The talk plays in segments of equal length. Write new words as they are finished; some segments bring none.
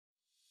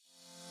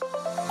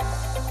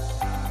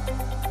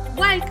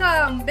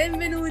Welcome,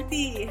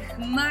 benvenuti!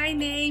 My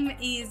name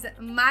is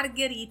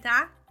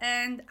Margherita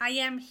and I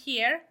am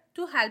here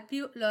to help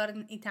you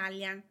learn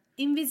Italian.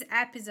 In this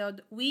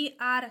episode, we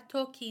are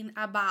talking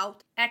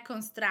about a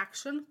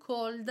construction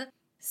called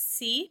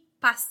Si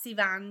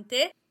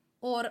Passivante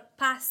or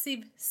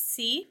passive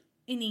si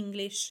in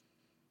English.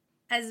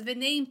 As the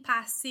name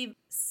passive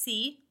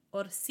si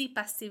or Si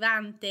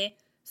Passivante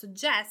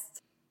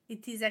suggests,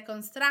 it is a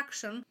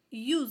construction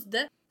used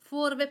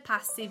for the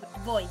passive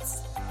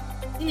voice.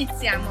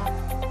 Iniziamo!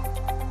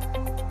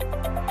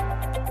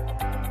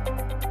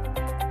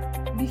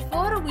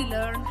 Before we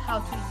learn how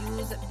to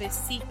use the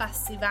Si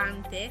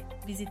Passivante,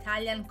 this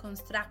Italian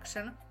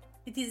construction,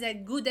 it is a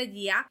good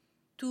idea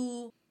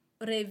to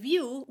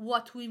review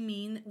what we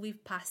mean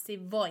with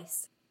passive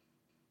voice.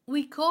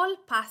 We call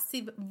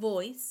passive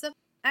voice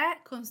a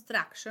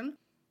construction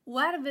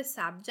where the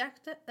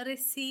subject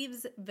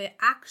receives the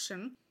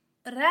action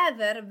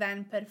rather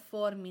than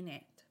performing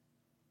it.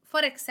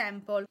 For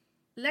example,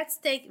 let's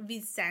take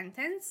this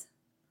sentence.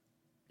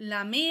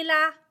 La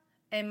mela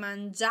è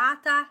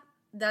mangiata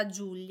da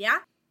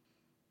Giulia.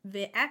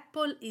 The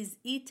apple is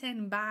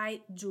eaten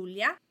by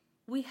Giulia.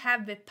 We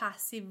have the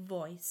passive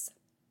voice.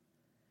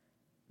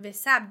 The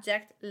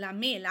subject, la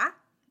mela,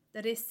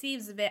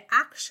 receives the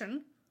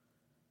action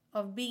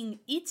of being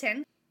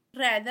eaten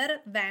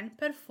rather than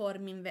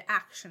performing the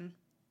action.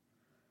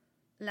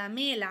 La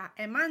mela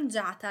è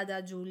mangiata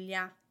da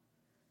Giulia.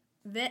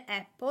 The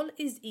apple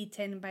is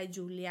eaten by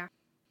Giulia.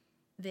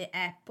 The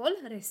apple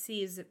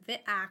receives the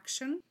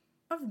action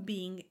of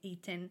being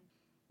eaten.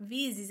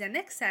 This is an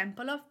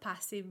example of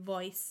passive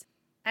voice,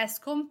 as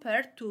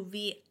compared to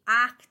the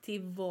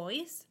active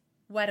voice,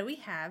 where we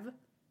have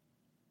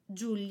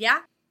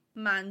Giulia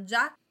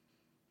mangia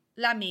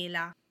la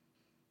mela.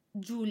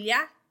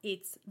 Giulia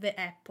eats the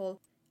apple.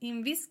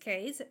 In this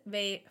case,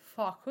 the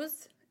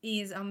focus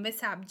is on the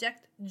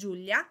subject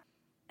Giulia,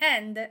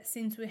 and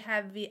since we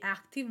have the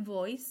active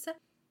voice,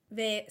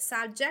 the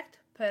subject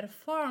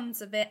performs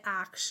the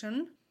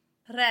action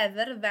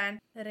rather than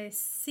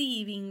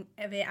receiving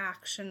the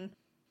action.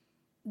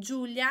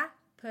 Giulia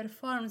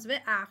performs the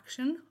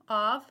action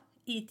of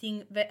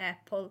eating the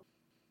apple.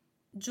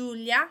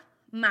 Giulia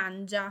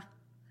mangia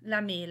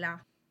la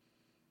mela.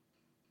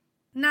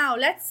 Now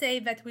let's say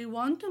that we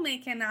want to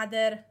make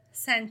another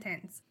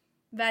sentence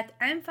that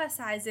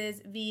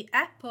emphasizes the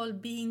apple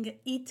being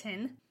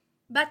eaten,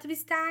 but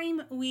this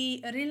time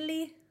we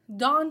really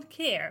don't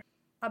care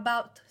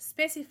about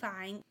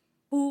specifying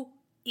who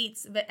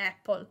eats the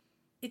apple.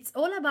 It's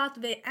all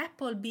about the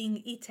apple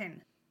being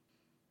eaten.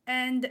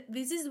 And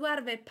this is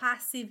where the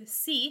passive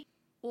si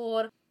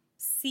or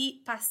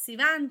si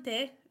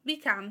passivante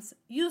becomes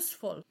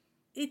useful.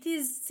 It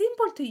is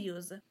simple to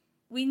use.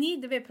 We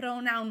need the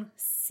pronoun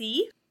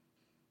si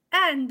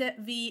and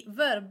the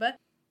verb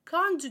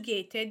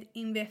conjugated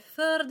in the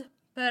third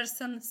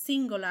person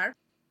singular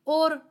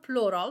or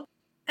plural,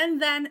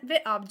 and then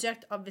the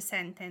object of the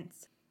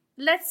sentence.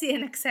 Let's see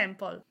an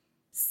example.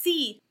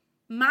 Si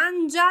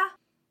mangia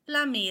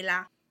la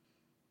mela.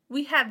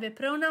 We have the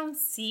pronoun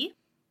si,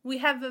 we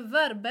have the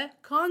verb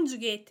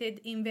conjugated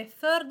in the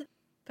third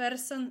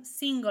person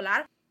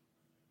singular,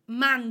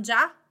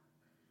 mangia,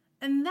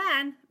 and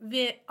then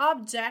the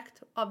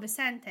object of the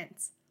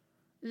sentence,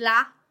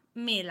 la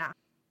mela.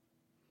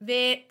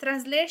 The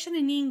translation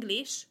in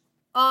English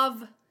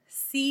of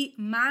si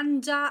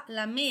mangia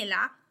la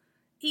mela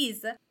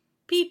is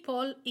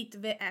people eat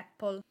the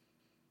apple.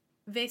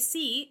 The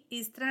si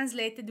is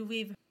translated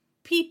with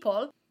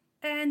people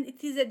and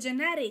it is a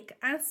generic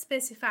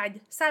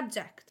unspecified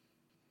subject.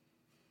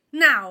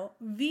 Now,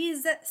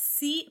 this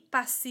si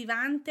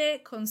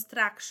passivante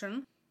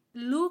construction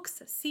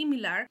looks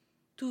similar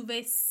to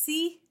the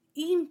si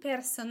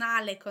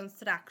impersonale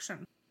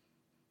construction,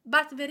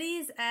 but there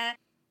is a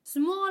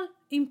small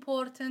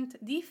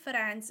important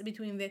difference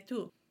between the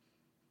two.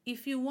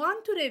 If you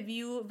want to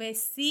review the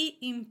si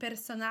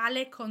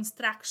impersonale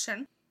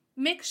construction,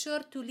 make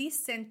sure to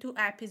listen to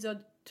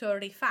episode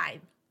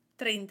 35.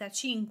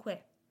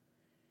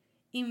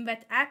 In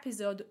that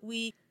episode,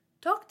 we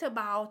talked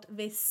about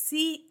the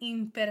si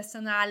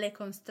impersonale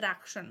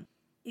construction.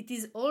 It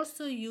is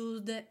also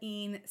used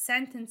in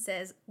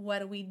sentences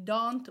where we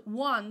don't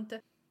want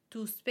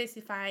to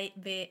specify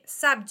the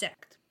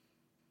subject.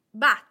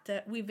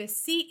 But with the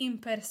si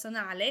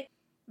impersonale,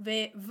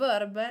 the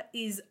verb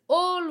is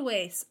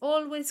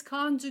always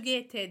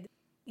conjugated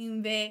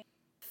in the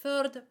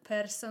third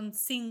person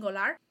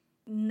singular,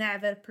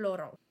 never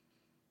plural.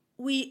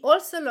 We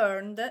also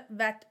learned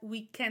that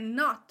we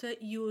cannot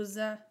use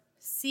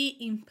si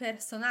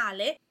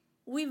impersonale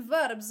with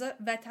verbs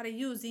that are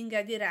using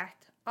a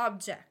direct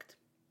object.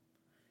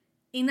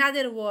 In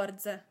other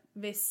words,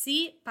 the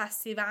si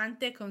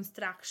passivante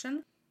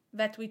construction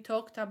that we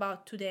talked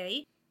about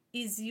today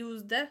is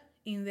used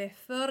in the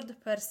third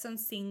person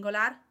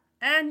singular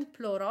and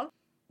plural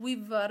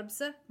with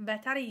verbs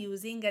that are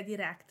using a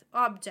direct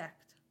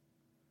object.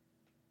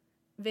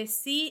 The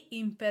si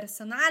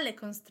impersonale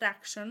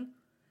construction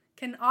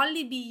can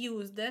only be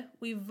used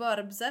with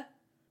verbs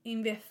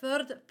in the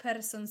third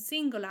person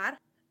singular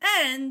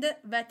and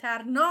that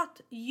are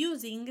not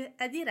using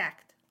a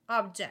direct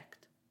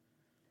object.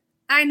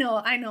 I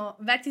know,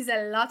 that is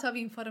a lot of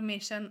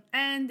information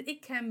and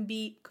it can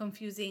be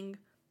confusing.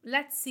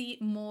 Let's see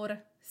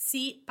more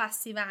Si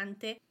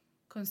Passivante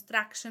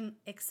Construction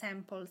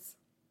examples.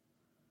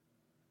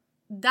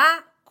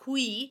 Da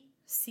qui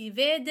si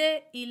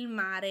vede il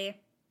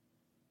mare.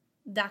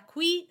 Da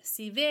qui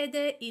si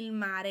vede il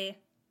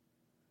mare.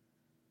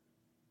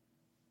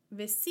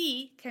 The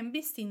sea can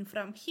be seen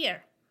from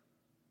here.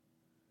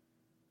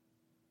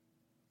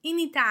 In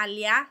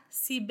Italia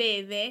si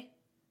beve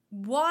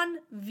buon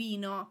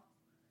vino.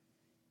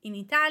 In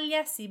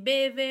Italia si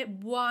beve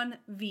buon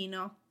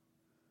vino.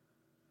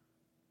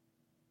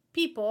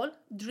 People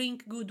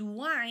drink good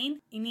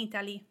wine in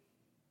Italy.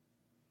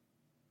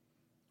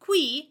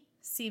 Qui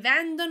si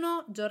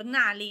vendono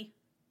giornali.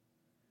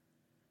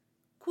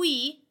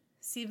 Qui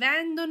si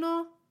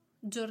vendono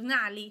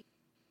giornali.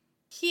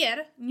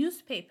 Here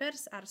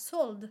newspapers are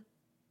sold.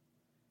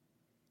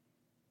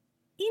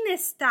 In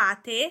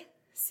estate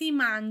si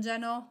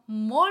mangiano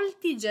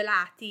molti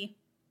gelati.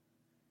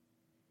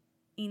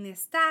 In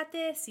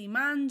estate si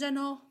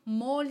mangiano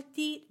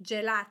molti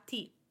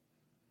gelati.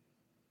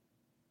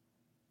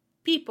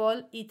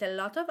 People eat a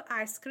lot of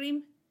ice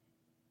cream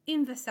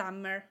in the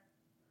summer.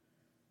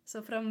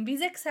 So from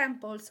these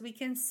examples we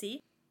can see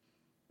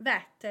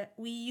that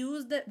we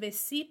used the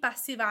Si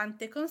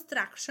Passivante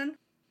construction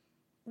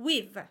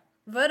with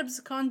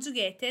verbs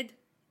conjugated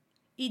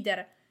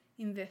either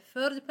in the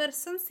third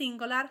person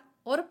singular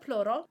or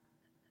plural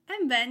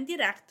and then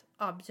direct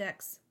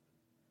objects.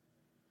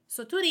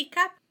 So to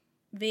recap,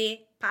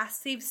 the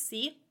passive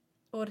si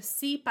or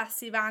Si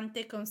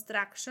Passivante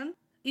construction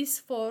is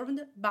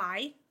formed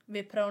by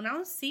the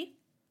pronoun si,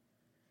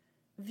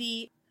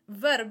 the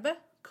verb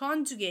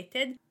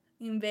conjugated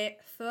in the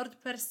third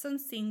person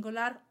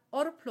singular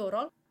or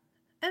plural,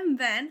 and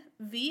then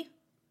the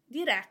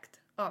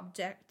direct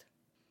object.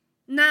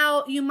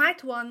 Now you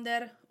might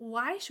wonder,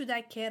 why should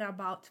I care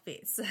about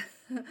this?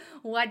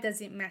 Why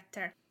does it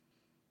matter?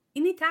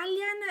 In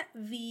Italian,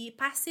 the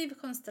passive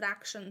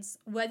constructions,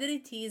 whether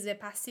it is a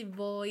passive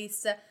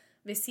voice,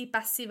 the si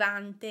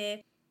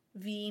passivante,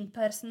 the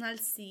impersonal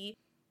si,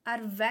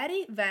 are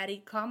very,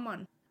 very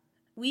common.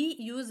 We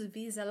use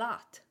these a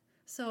lot.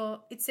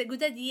 So it's a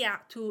good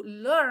idea to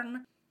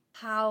learn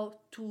how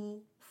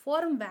to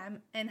form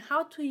them and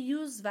how to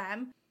use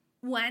them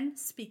when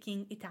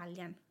speaking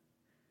Italian.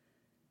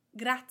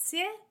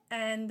 Grazie,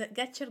 and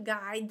get your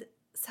guide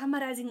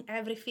summarizing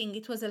everything.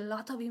 It was a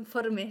lot of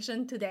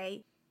information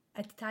today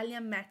at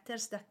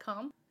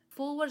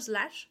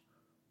italianmatters.com/111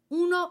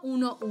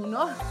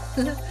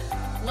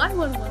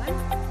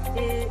 111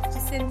 e ci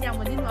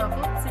sentiamo di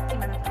nuovo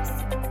settimana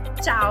prossima.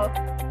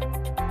 Ciao!